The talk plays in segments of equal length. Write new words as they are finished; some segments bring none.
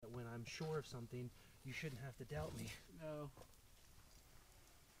I'm sure of something, you shouldn't have to doubt me. No.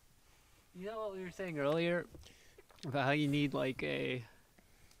 You know what we were saying earlier about how you need like an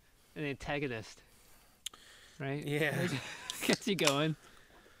antagonist, right? Yeah. Gets you going.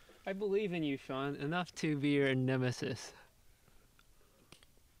 I believe in you, Sean, enough to be your nemesis.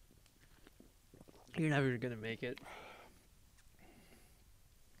 You're never gonna make it.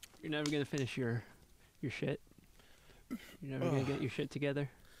 You're never gonna finish your shit. You're never gonna get your shit together.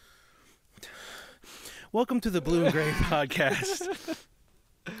 Welcome to the Blue and Gray podcast.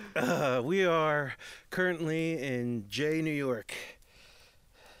 We are currently in Jay, New York.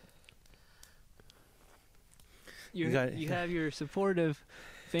 You have your supportive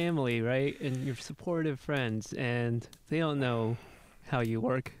family, right? And your supportive friends, and they don't know how you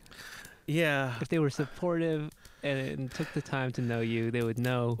work. Yeah. If they were supportive and took the time to know you, they would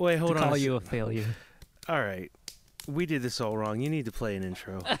know Wait, hold to on call you a failure. All right. We did this all wrong. You need to play an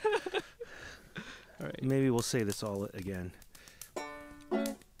intro. All right. Maybe we'll say this all again.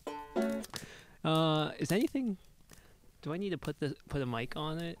 Is anything... Do I need to put a mic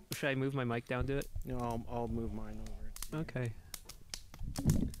on it? Or should I move my mic down to it? No, I'll move mine over. Okay.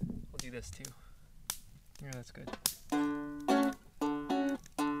 We'll do this too. Yeah, that's good.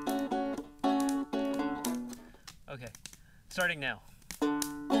 Okay. Starting now.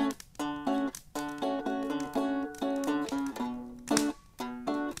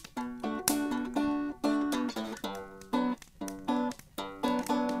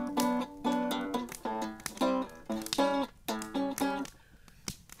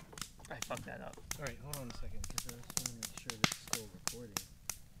 Fuck that up. All right, hold on a second, because I just want to make sure that it's still recording.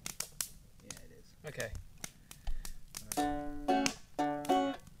 Yeah, it is. Okay.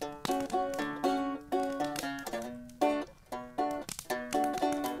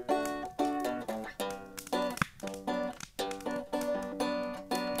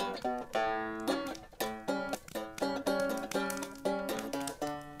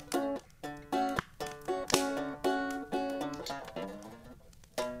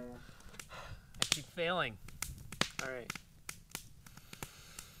 Failing. All right.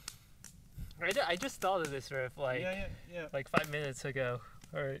 I just thought of this riff like 5 minutes ago.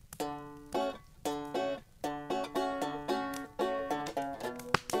 All right.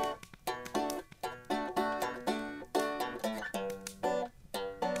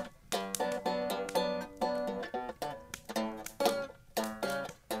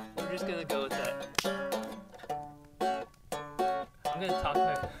 We're just gonna go with that. I'm gonna talk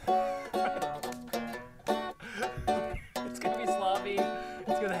to.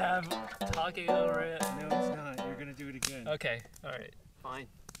 Talking over it. No, it's not. You're gonna do it again. Okay. All right. Fine.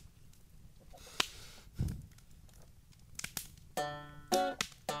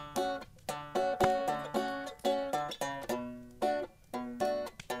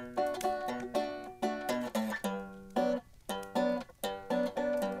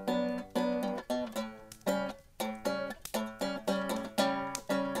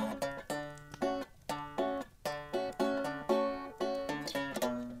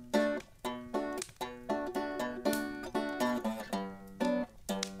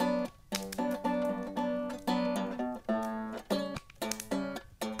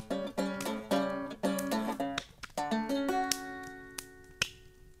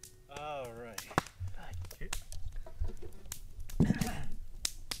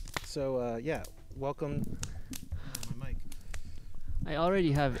 So, welcome. My mic. I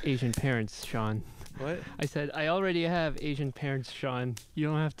already have Asian parents, Sean. What? I said, I already have Asian parents, Sean. You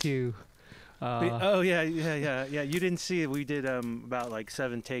don't have to... yeah. You didn't see it. We did about like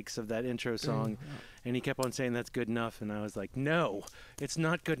 7 takes of that intro song, and he kept on saying that's good enough, and I was like, no, it's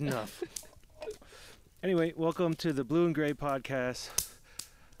not good enough. Anyway, welcome to the Blue and Gray podcast.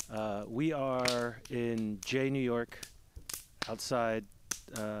 We are in Jay, New York, outside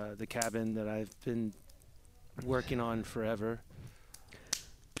the cabin that I've been working on forever.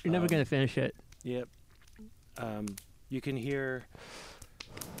 You're never going to finish it. Yep. You can hear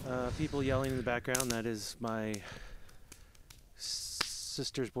people yelling in the background. That is my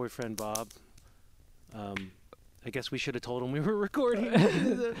sister's boyfriend, Bob. I guess we should have told him we were recording.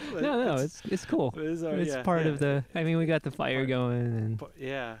 No, it's cool. It's part of the... I mean, we got the fire going. And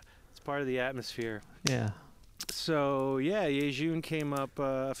yeah, it's part of the atmosphere. Yeah. So, Yejun came up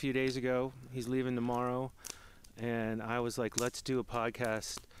a few days ago. He's leaving tomorrow. And I was like, let's do a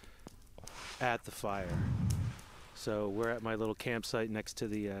podcast at the fire. So we're at my little campsite next to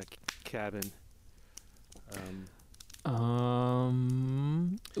the cabin.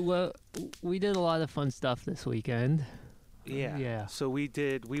 Well, we did a lot of fun stuff this weekend. Yeah. So we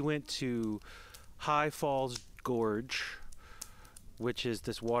went to High Falls Gorge, which is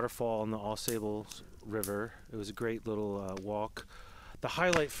this waterfall in the All Sables River. It was a great little walk. The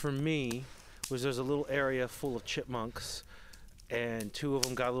highlight for me was there's a little area full of chipmunks, and two of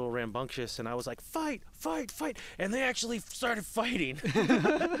them got a little rambunctious, and I was like, fight, fight, fight, and they actually started fighting.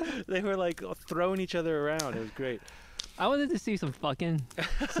 They were like throwing each other around. It was great. I wanted to see some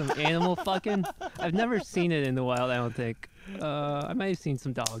animal fucking. I've never seen it in the wild, I don't think. I might have seen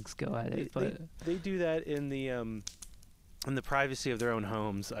some dogs go at it, but they do that in the privacy of their own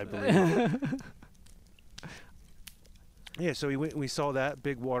homes, I believe. Yeah, so we saw that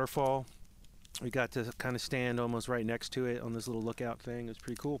big waterfall. We got to kind of stand almost right next to it on this little lookout thing. It was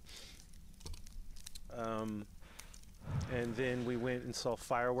pretty cool. And then we went and saw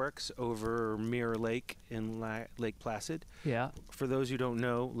fireworks over Mirror Lake in Lake Placid. yeah. For those who don't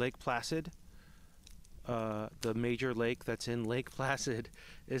know, Lake Placid, the major lake that's in Lake Placid,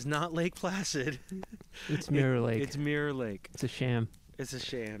 is not Lake Placid. It's Mirror Lake. It's Mirror Lake. It's a sham. It's a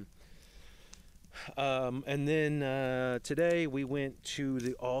sham. And then today we went to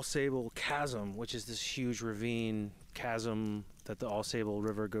the All Sable Chasm, which is this huge ravine chasm that the All Sable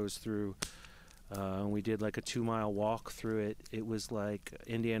River goes through. We did like a 2-mile walk through it. It was like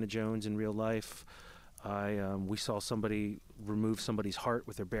Indiana Jones in real life. We saw somebody remove somebody's heart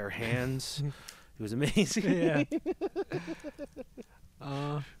with their bare hands. It was amazing.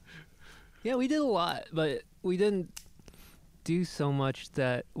 Yeah. Yeah, we did a lot, but we didn't do so much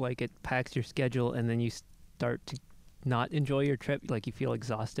that like it packs your schedule and then you start to not enjoy your trip, like you feel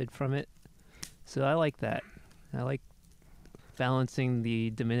exhausted from it. So I like that. I like balancing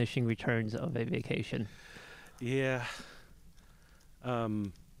the diminishing returns of a vacation. Yeah.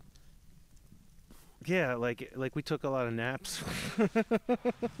 Yeah, like we took a lot of naps.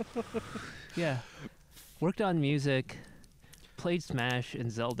 Yeah. Worked on music, played Smash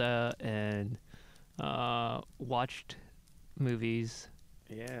and Zelda, and watched movies.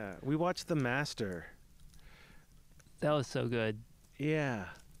 Yeah, we watched The Master. That was so good. Yeah.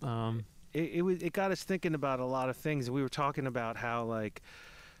 It got us thinking about a lot of things. We were talking about how like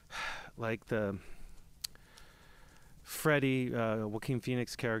the Freddy, Joaquin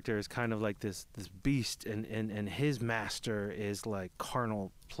Phoenix character is kind of like this beast, and his master is like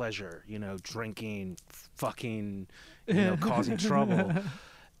carnal pleasure, drinking, fucking, causing trouble.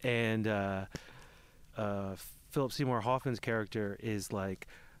 And Philip Seymour Hoffman's character is like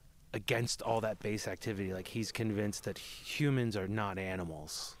against all that base activity. Like he's convinced that humans are not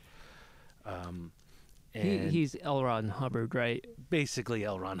animals. He's L. Ron Hubbard, right? Basically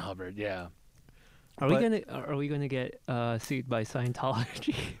L. Ron Hubbard, yeah. Are we gonna get sued by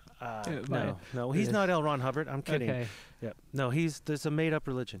Scientology? No, he's not L. Ron Hubbard. I'm kidding. Okay. Yeah, no, there's a made-up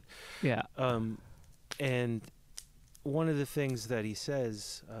religion. Yeah. And one of the things that he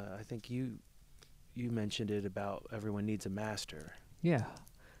says, I think you mentioned it about everyone needs a master. Yeah.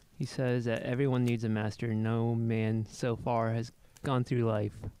 He says that everyone needs a master. No man so far has gone through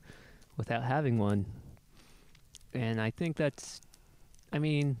life without having one. And I think that's,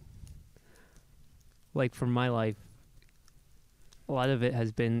 like for my life, a lot of it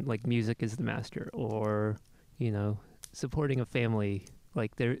has been like music is the master, or, supporting a family.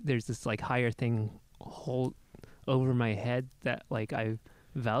 Like there's this like higher thing hold over my head that like I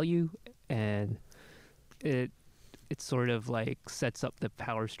value, and it sort of like sets up the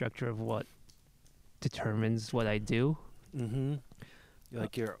power structure of what determines what I do. Mm-hmm.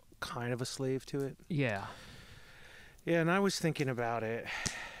 Like you're kind of a slave to it. Yeah. Yeah, and I was thinking about it,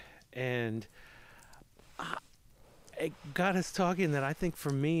 and it got us talking that I think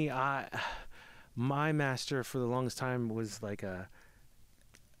for me, my master for the longest time was like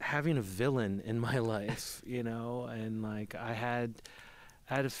having a villain in my life, and like I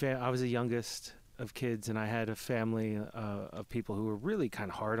was the youngest of kids, and I had a family of people who were really kind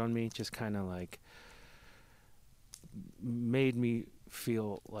of hard on me, just kind of like made me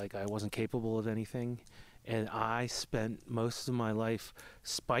feel like I wasn't capable of anything. And I spent most of my life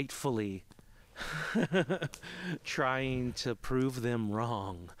spitefully trying to prove them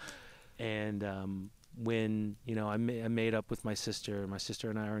wrong. And when, I made up with my sister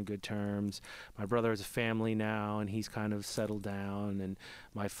and I are in good terms. My brother has a family now, and he's kind of settled down, and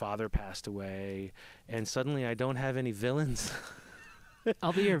my father passed away. And suddenly I don't have any villains.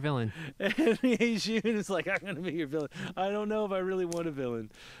 I'll be your villain. And is like, I'm going to be your villain. I don't know if I really want a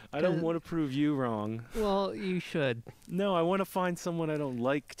villain. I don't want to prove you wrong. Well, you should. No, I want to find someone I don't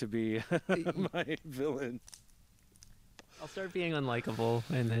like to be my villain. I'll start being unlikable,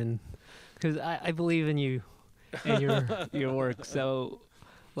 and then, because I believe in you and your work. So,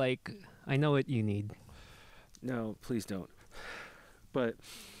 like, I know what you need. No, please don't. But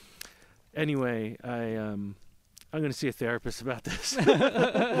anyway, I'm going to see a therapist about this.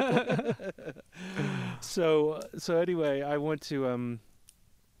 So anyway, I went to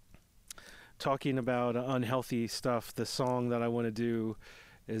talking about unhealthy stuff. The song that I want to do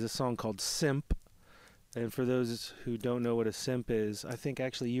is a song called Simp. And for those who don't know what a simp is, I think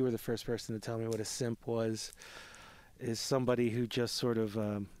actually you were the first person to tell me what a simp was. Is somebody who just sort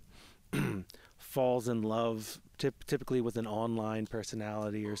of falls in love, typically with an online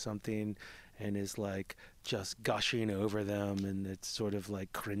personality or something, and is like just gushing over them, and it's sort of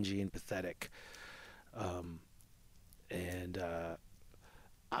like cringy and pathetic.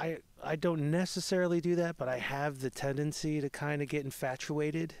 I don't necessarily do that, but I have the tendency to kind of get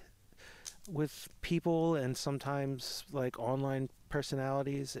infatuated with people and sometimes like online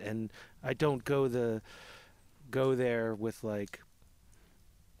personalities, and I don't go there with like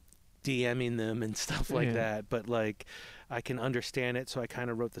DMing them and stuff like that, but like I can understand it, so I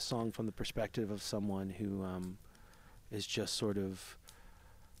kind of wrote the song from the perspective of someone who is just sort of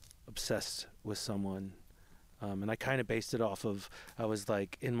obsessed with someone. And I kind of based it off of, I was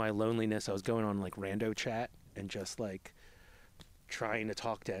like in my loneliness, I was going on like rando chat and just like trying to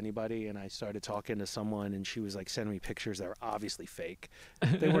talk to anybody, and I started talking to someone, and she was like sending me pictures that were obviously fake.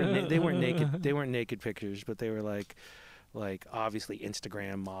 They weren't naked pictures, but they were like obviously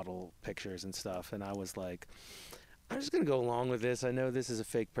Instagram model pictures and stuff. And I was like, I'm just gonna go along with this. I know this is a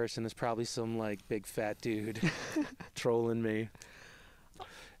fake person. It's probably some like big fat dude trolling me.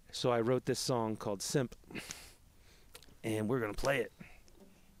 So I wrote this song called Simp, and we're gonna play it.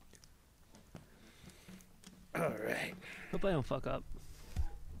 All right. Hope I don't fuck up.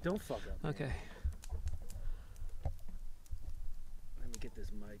 Don't fuck up. Okay. Let me get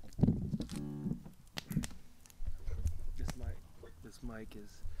this mic. This mic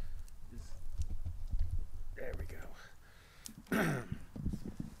is there we go.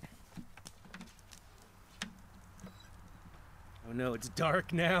 Oh no, it's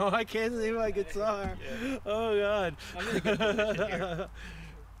dark now. I can't see my guitar. Yeah. Oh god. I'm in a good position here.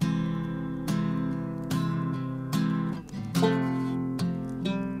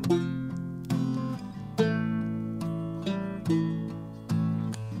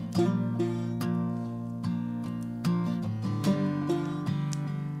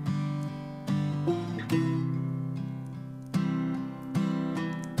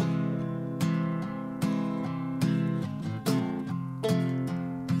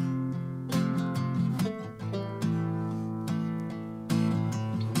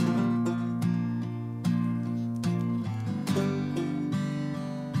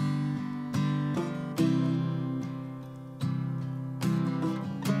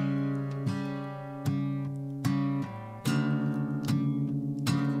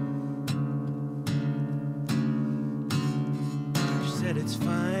 It's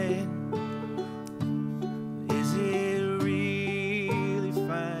fine. Is it really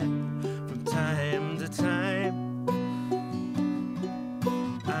fine? From time to time,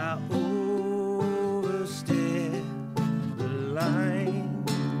 I overstep the line.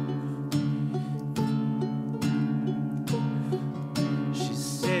 She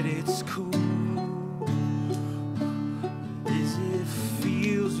said it's cool. Is it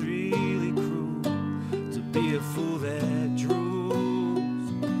feels really cruel to be a fool that drew?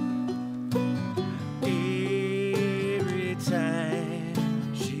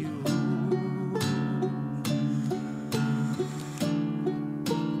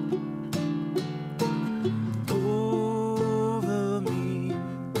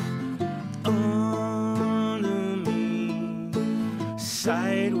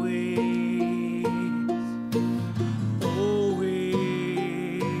 Sideways, always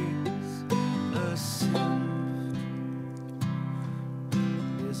a simp.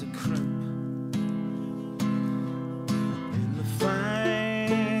 There's a crimp in the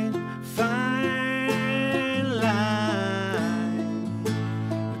fine, fine line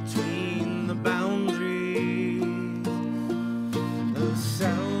between the boundaries of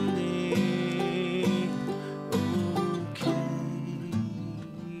sounding okay.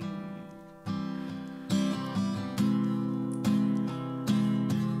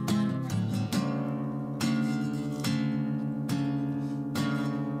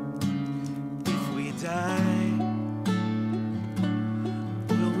 Die,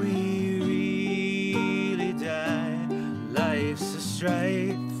 will we really die? Life's a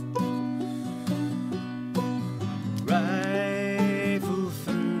strife, rifle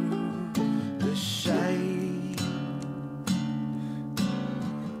through the shite.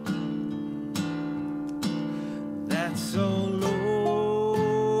 That's all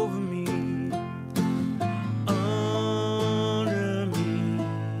over me, under me,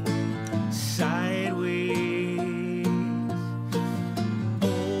 sideways.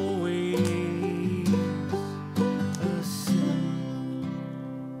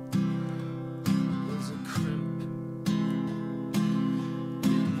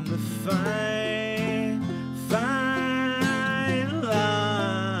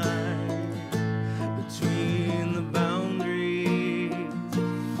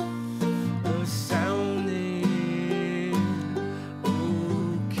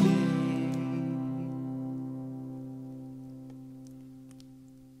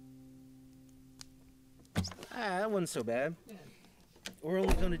 that wasn't so bad. We're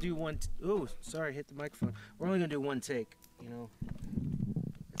only gonna do one. Oh, sorry, hit the microphone. We're only gonna do one take. You know,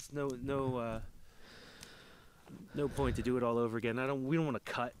 it's no point to do it all over again. We don't want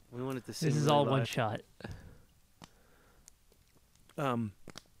to cut. We want it to. This is all one shot.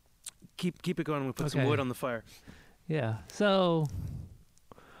 Keep it going. We'll put some Okay. wood on the fire. Yeah. So,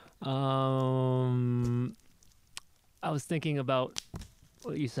 I was thinking about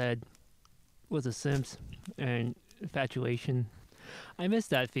what you said with the Sims and infatuation. I miss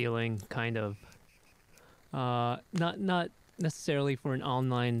that feeling, kind of. Not necessarily for an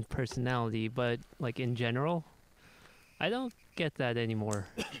online personality, but like in general. I don't get that anymore.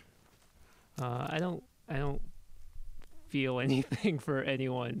 I don't feel anything for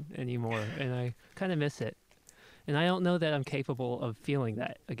anyone anymore, and I kind of miss it. And I don't know that I'm capable of feeling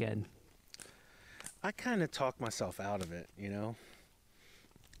that again. I kind of talk myself out of it, you know.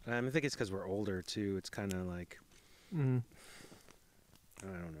 I think it's because we're older too. It's kind of like Mm. I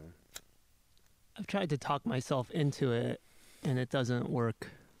don't know. I've tried to talk myself into it, and it doesn't work.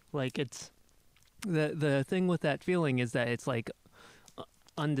 Like it's the thing with that feeling is that it's like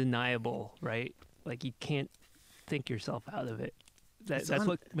undeniable, right? Like you can't think yourself out of it. That's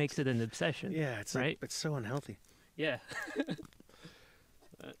what makes it an obsession. Yeah, it's right. It's so unhealthy. Yeah.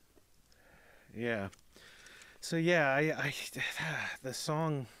 Yeah. So yeah, I the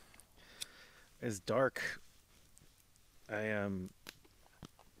song is dark.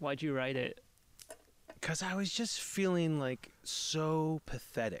 Why'd you write it? Because I was just feeling like so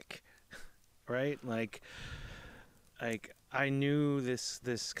pathetic, right? Like I knew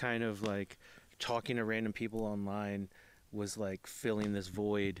this kind of like talking to random people online was like filling this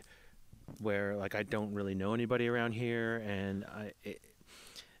void where like I don't really know anybody around here, and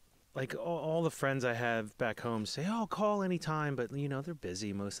like all the friends I have back home say, "Oh, call anytime," but you know they're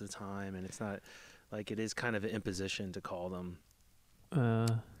busy most of the time, and it's not like it is kind of an imposition to call them.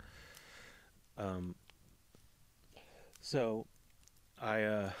 So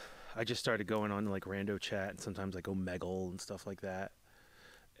I just started going on like rando chat, and sometimes like Omegle and stuff like that,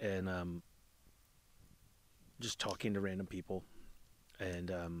 and just talking to random people,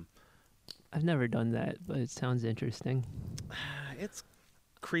 and I've never done that, but it sounds interesting. it's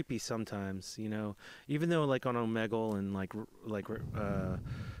creepy sometimes, you know. Even though like on Omegle and like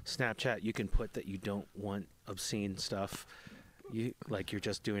Snapchat, you can put that you don't want obscene stuff. You're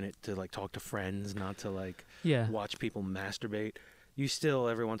just doing it to like talk to friends, not to like watch people masturbate. You still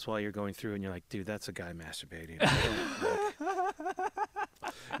every once in a while you're going through and you're like, dude, that's a guy masturbating.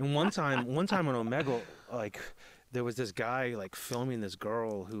 And one time on Omegle, like there was this guy like filming this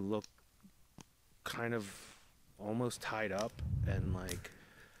girl who looked kind of almost tied up, and like,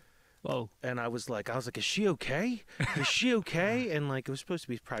 whoa. And I was like, is she okay? Is she okay? And like, it was supposed to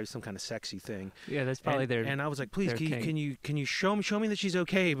be probably some kind of sexy thing. Yeah, that's probably their. And I was like, please, can you show me that she's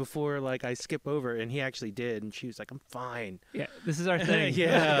okay before like I skip over? And he actually did, and she was like, I'm fine. Yeah, this is our thing.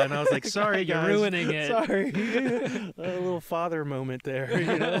 Yeah, and I was like, sorry, you're guys, ruining it. Sorry, a little father moment there.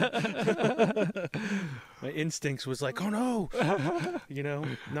 You know, my instincts was like, oh no, you know,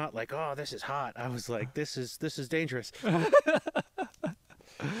 not like, oh, this is hot. I was like, this is dangerous.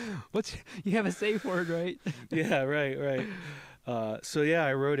 You have a safe word, right? Yeah, right. So yeah,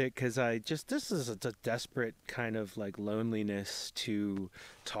 I wrote it because this is a desperate kind of like loneliness to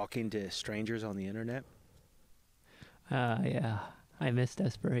talking to strangers on the internet. Yeah, I miss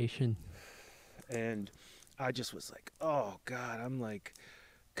desperation. And I just was like, oh God, I'm like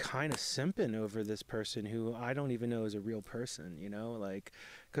kind of simping over this person who I don't even know is a real person, you know, like,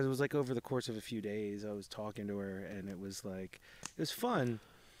 because it was like over the course of a few days I was talking to her, and it was fun.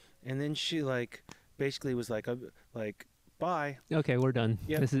 And then she like basically was like bye. Okay, we're done.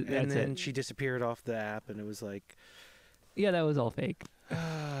 Yeah. That's and then it. she disappeared off the app, and it was like, yeah, that was all fake.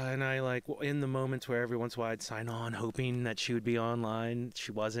 and I like in the moments where every once in a while I'd sign on hoping that she would be online,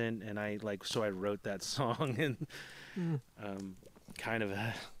 she wasn't, and I wrote that song, and kind of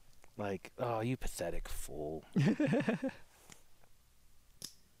like, oh, you pathetic fool.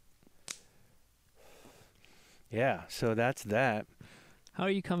 Yeah, so that's that. How are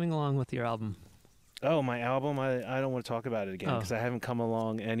you coming along with your album? Oh, my album, I don't want to talk about it again because I haven't come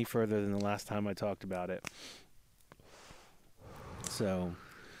along any further than the last time I talked about it. So,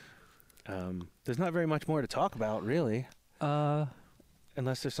 there's not very much more to talk about, really.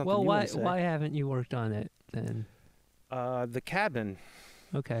 Unless there's something you want to say. Why haven't you worked on it then? The Cabin.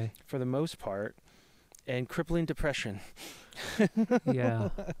 Okay. For the most part. And Crippling Depression. Yeah.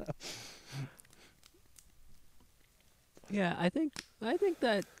 Yeah, I think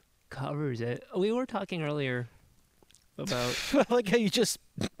that covers it. We were talking earlier about. I like how you just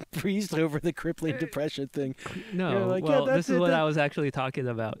breezed over the crippling depression thing. No, You're like, well, yeah, this is what I was actually talking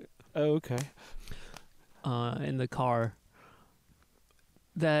about. Oh, okay. In the car.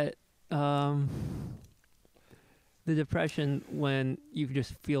 That the depression when you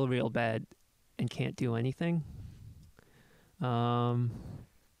just feel real bad and can't do anything.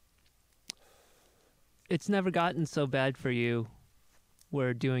 It's never gotten so bad for you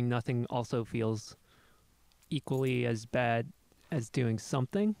where doing nothing also feels equally as bad as doing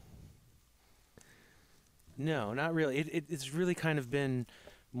something. No, not really. It's really kind of been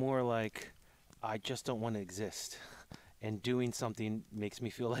more like I just don't want to exist. And doing something makes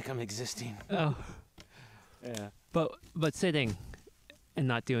me feel like I'm existing. Oh. Yeah. But sitting and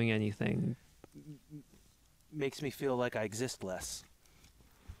not doing anything Makes me feel like I exist less.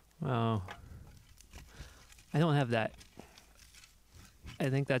 Oh. I don't have that. I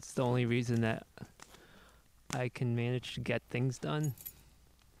think that's the only reason that I can manage to get things done.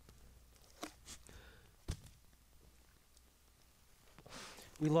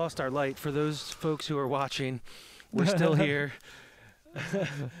 We lost our light. For those folks who are watching, we're still here.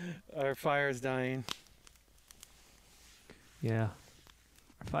 Our fire is dying. Yeah.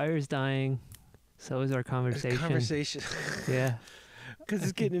 Our fire's dying. So is our conversation. Yeah. Because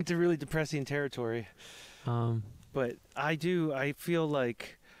it's getting into really depressing territory. But I feel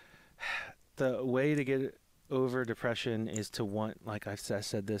like the way to get over depression is to want, like I've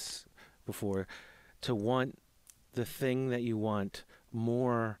said this before, to want the thing that you want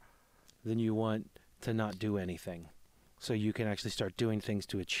more than you want to not do anything. So you can actually start doing things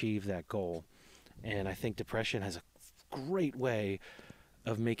to achieve that goal. And I think depression has a great way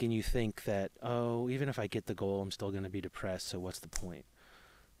of making you think that, oh, even if I get the goal, I'm still going to be depressed, so what's the point?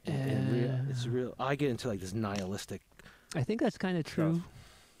 It's real. I get into like this nihilistic. I think that's kind of true.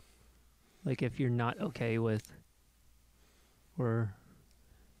 Like if you're not okay with, or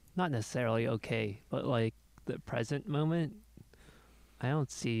not necessarily okay, but like the present moment, I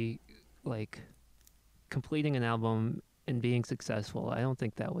don't see like completing an album and being successful. I don't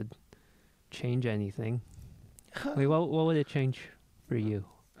think that would change anything. Like, what would it change for you?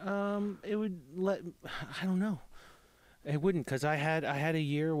 It would I don't know. It wouldn't, because I had a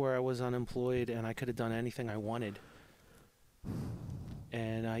year where I was unemployed and I could have done anything I wanted,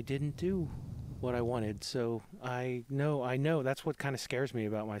 and I didn't do what I wanted. So I know that's what kind of scares me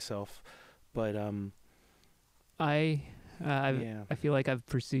about myself. But I feel like I've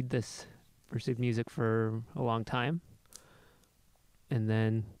pursued music for a long time, and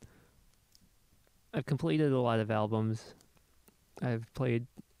then I've completed a lot of albums. I've played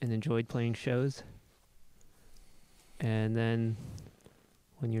and enjoyed playing shows. And then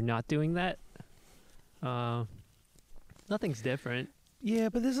when you're not doing that, nothing's different. Yeah,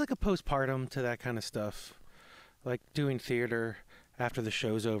 but there's like a postpartum to that kind of stuff. Like doing theater after the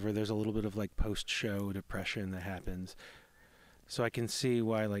show's over, there's a little bit of like post-show depression that happens. So I can see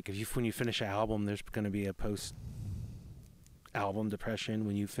why, like, when you finish an album, there's going to be a post-album depression.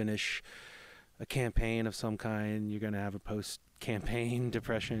 When you finish a campaign of some kind, you're going to have a post-campaign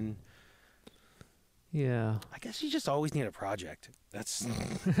depression. Yeah. I guess you just always need a project. That's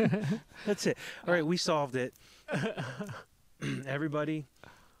that's it. All right, we solved it. Everybody,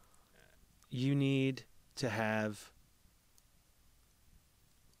 you need to have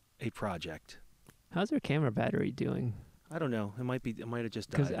a project. How's your camera battery doing? I don't know. It might have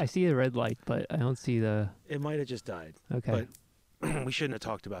just died. Because I see the red light, but I don't see the... It might have just died. Okay. But we shouldn't have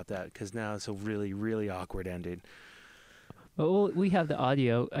talked about that, because now it's a really, really awkward ending. Well, we have the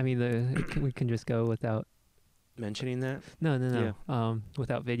audio. I mean, we can just go without mentioning that. No. Yeah.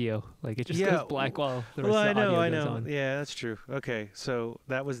 Without video, like it just goes black while the rest of the audio goes on. Yeah, that's true. Okay, so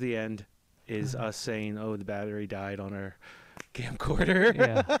that was the end. Is us saying, "Oh, the battery died on our camcorder."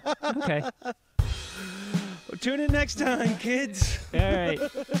 Yeah. Okay. Tune in next time, kids. All right.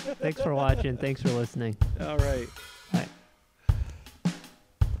 Thanks for watching. Thanks for listening. All right.